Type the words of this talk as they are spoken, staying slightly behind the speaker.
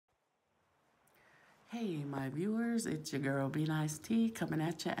Hey, my viewers, it's your girl Be Nice T coming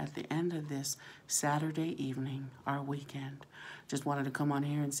at you at the end of this Saturday evening, our weekend. Just wanted to come on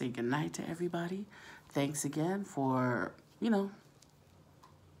here and say goodnight to everybody. Thanks again for,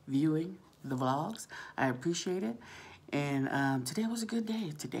 viewing the vlogs. I appreciate it. And today was a good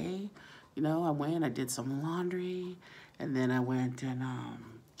day. Today, I did some laundry, and then I went and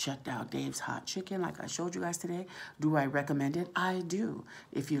checked out Dave's Hot Chicken like I showed you guys today. Do I recommend it? I do.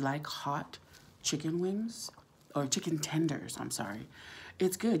 If you like hot chicken wings or chicken tenders, I'm sorry.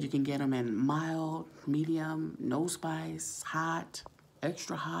 It's good. You can get them in mild, medium, no spice, hot,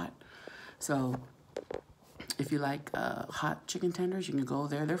 extra hot. So if you like hot chicken tenders, you can go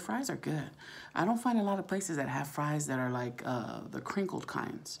there. Their fries are good. I don't find a lot of places that have fries that are like the crinkled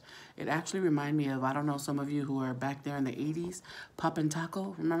kinds. It actually reminds me of, I don't know, some of you who are back there in the 80s, Pop and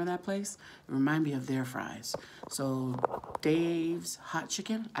Taco, remember that place? It reminds me of their fries. So Dave's Hot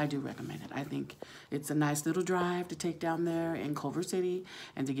Chicken, I do recommend it. I think it's a nice little drive to take down there in Culver City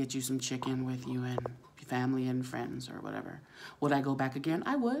and to get you some chicken with you and family and friends or whatever. Would I go back again?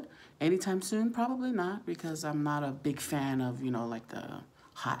 I would. Anytime soon? Probably not, because I'm not a big fan of, like the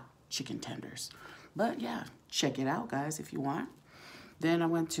hot chicken tenders. But yeah, check it out, guys, if you want. Then I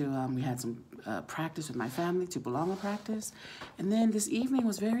went to, we had some practice with my family, to Tupolongo practice. And then this evening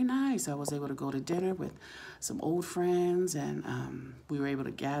was very nice. I was able to go to dinner with some old friends, and we were able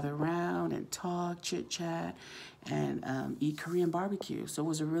to gather around and talk, chit-chat, and eat Korean barbecue. So it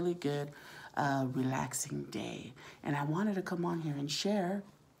was a really good, relaxing day. And I wanted to come on here and share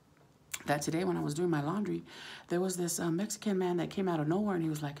that today when I was doing my laundry, there was this Mexican man that came out of nowhere, and he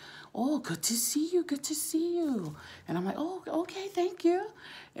was like, "Oh, good to see you, good to see you." And I'm like, "Oh, okay, thank you."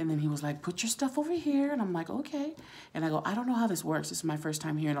 And then he was like, "Put your stuff over here." And I'm like, "Okay." And I go, "I don't know how this works. This is my first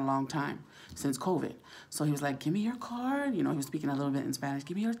time here in a long time, since COVID." So he was like, "Give me your card." He was speaking a little bit in Spanish.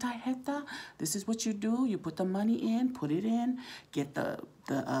 "Give me your tarjeta. This is what you do. You put the money in, put it in, get the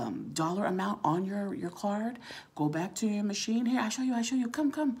dollar amount on your card, go back to your machine. Here, I show you,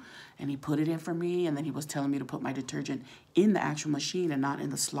 come. And he put it in for me, and then he was telling me to put my detergent in the actual machine and not in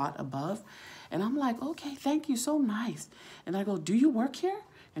the slot above. And I'm like, "Okay, thank you, so nice." And I go, "Do you work here?"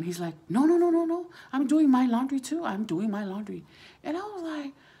 And he's like, No. I'm doing my laundry too. I'm doing my laundry." And I was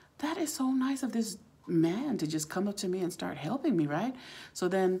like, that is so nice of this man to just come up to me and start helping me, right? So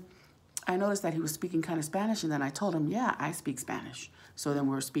then I noticed that he was speaking kind of Spanish, and then I told him, "Yeah, I speak Spanish." So then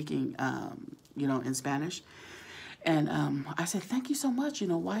we're speaking, in Spanish. And I said, "Thank you so much.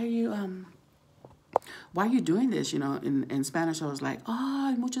 Why are you doing this?" In Spanish, I was like,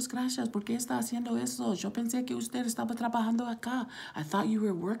 "Ay, muchas gracias. ¿Por qué está haciendo eso? Yo pensé que usted estaba trabajando acá. I thought you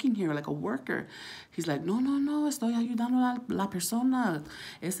were working here like a worker." He's like, No, estoy ayudando a la persona.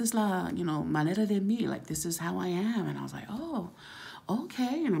 Esa es la, manera de mí. Like, this is how I am. And I was like, "Oh,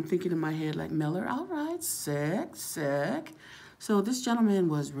 okay." And I'm thinking in my head, like, Miller, all right, sick. So this gentleman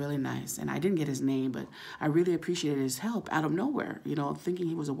was really nice, and I didn't get his name, but I really appreciated his help out of nowhere, thinking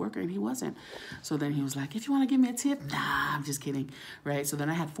he was a worker, and he wasn't. So then he was like, "If you want to give me a tip." Nah, I'm just kidding, right? So then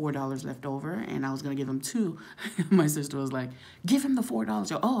I had $4 left over, and I was going to give him 2. My sister was like, "Give him the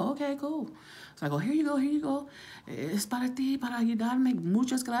 $4. Oh, okay, cool. So I go, here you go. Es para ti, para ayudarme.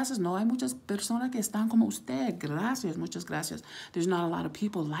 Muchas gracias. No hay muchas personas que están como usted. Gracias, muchas gracias. There's not a lot of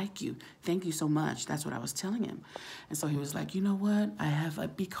people like you. Thank you so much." That's what I was telling him. And so he was like, "You know what? I have a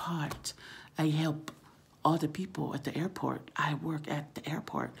big heart. I help all the people at the airport. I work at the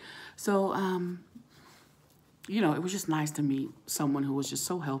airport." So, it was just nice to meet someone who was just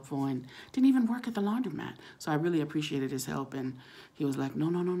so helpful and didn't even work at the laundromat. So I really appreciated his help. And he was like, No,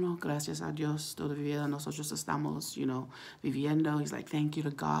 gracias a Dios, todavía nosotros estamos, viviendo. He's like, "Thank you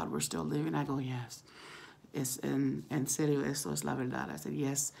to God, we're still living." I go, "Yes. En serio, eso es la verdad." I said,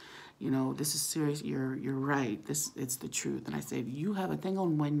 "Yes, this is serious. You're right. It's the truth." And I said, "Tenga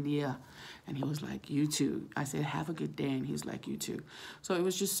un buen día." And he was like, "You too." I said, "Have a good day." And he's like, "You too." So it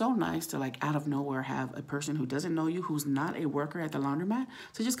was just so nice to, like, out of nowhere have a person who doesn't know you, who's not a worker at the laundromat,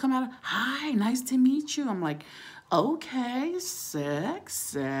 to just come out of, "Hi, nice to meet you." I'm like, okay, sick.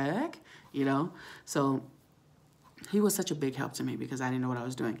 So he was such a big help to me because I didn't know what I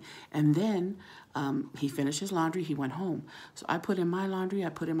was doing. And then he finished his laundry. He went home. So I put in my laundry. I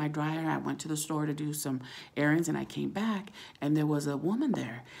put in my dryer. I went to the store to do some errands, and I came back, and there was a woman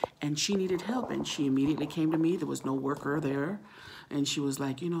there, and she needed help, and she immediately came to me. There was no worker there. And she was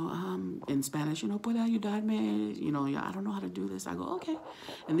like, in Spanish, "Puede ayudarme? I don't know how to do this." I go, "Okay."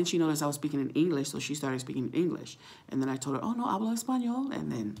 And then she noticed I was speaking in English, so she started speaking in English. And then I told her, "Oh, no, hablo español." And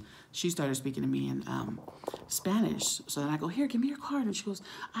then she started speaking to me in Spanish. So then I go, "Here, give me your card." And she goes,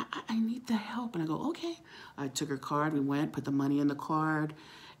 I need the help. And I go, "Okay." I took her card. We went, put the money in the card.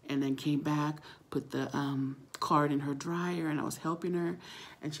 and then came back, put the card in her dryer, and I was helping her.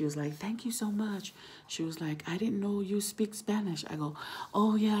 And she was like, thank you so much. She was like, I didn't know you speak Spanish. I go,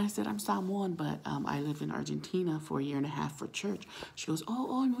 oh, yeah. I said, I'm Samoan, but I lived in Argentina for a year and a half for church. She goes,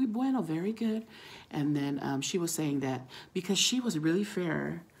 oh, muy bueno, very good. And then she was saying that because she was really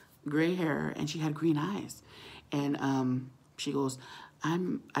fair, gray hair, and she had green eyes. And she goes,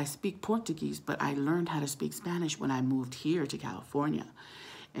 I speak Portuguese, but I learned how to speak Spanish when I moved here to California.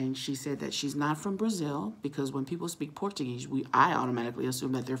 And she said that she's not from Brazil because when people speak Portuguese, I automatically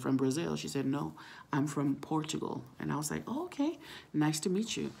assume that they're from Brazil. She said, no, I'm from Portugal. And I was like, oh, okay, nice to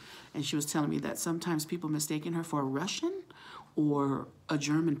meet you. And she was telling me that sometimes people mistaken her for a Russian or a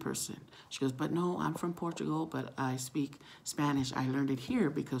German person. She goes, but no, I'm from Portugal, but I speak Spanish. I learned it here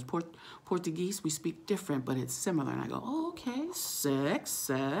because Portuguese, we speak different, but it's similar. And I go, oh, okay,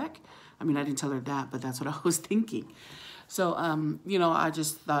 sick. I mean, I didn't tell her that, but that's what I was thinking. So, you know, I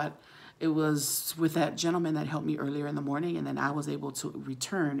just thought it was with that gentleman that helped me earlier in the morning, and then I was able to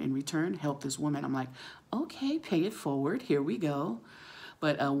in return, help this woman. I'm like, okay, pay it forward. Here we go.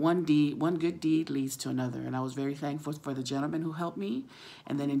 But one good deed leads to another. And I was very thankful for the gentleman who helped me.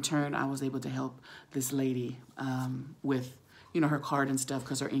 And then in turn, I was able to help this lady with, you know, her card and stuff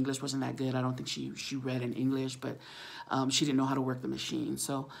because her English wasn't that good. I don't think she read in English, but she didn't know how to work the machine.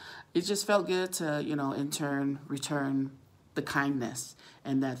 So it just felt good to, you know, in turn, return the kindness,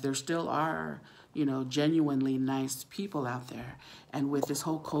 and that there still are, you know, genuinely nice people out there. And with this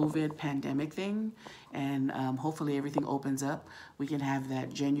whole COVID pandemic thing, and hopefully everything opens up, we can have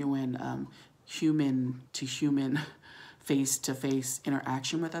that genuine human-to-human, face-to-face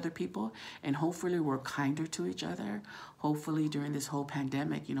interaction with other people. And hopefully we're kinder to each other. Hopefully during this whole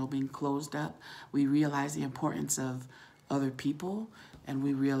pandemic, you know, being closed up, we realize the importance of other people, and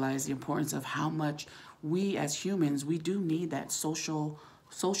we realize the importance of how much we as humans, we do need that social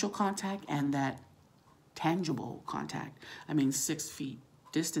contact and that tangible contact. I mean, 6 feet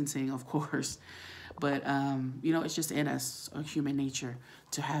distancing, of course, but you know, it's just in us, a human nature,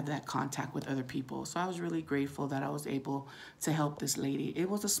 to have that contact with other people. So I was really grateful that I was able to help this lady. It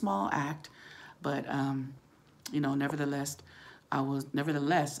was a small act, but you know, nevertheless, I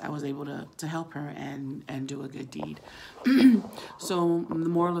was able to help her and do a good deed. So the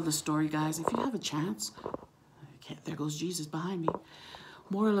moral of the story, guys, if you have a chance, there goes Jesus behind me.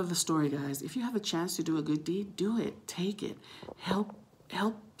 Moral of the story, guys, if you have a chance to do a good deed, do it. Take it. Help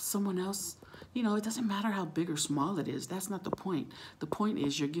someone else. You know, it doesn't matter how big or small it is. That's not the point. The point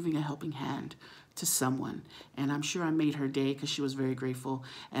is you're giving a helping hand to someone. And I'm sure I made her day because she was very grateful.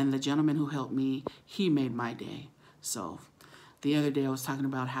 And the gentleman who helped me, he made my day. So the other day I was talking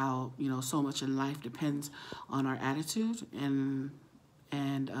about how, you know, so much in life depends on our attitude, and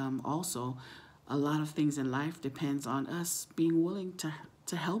also a lot of things in life depends on us being willing to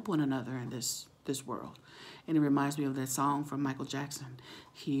help one another in this world. And it reminds me of that song from Michael Jackson,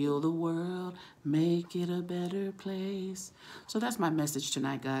 heal the world, make it a better place. So that's my message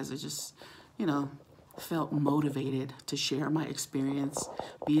tonight, guys. I just, you know, felt motivated to share my experience,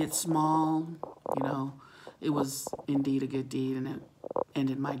 be it small, you know. It was indeed a good deed, and it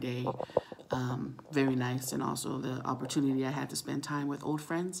ended my day very nice, and also the opportunity I had to spend time with old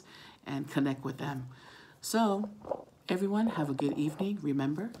friends and connect with them. So everyone, have a good evening.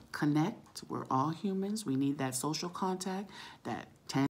 Remember, connect. We're all humans. We need that social contact, that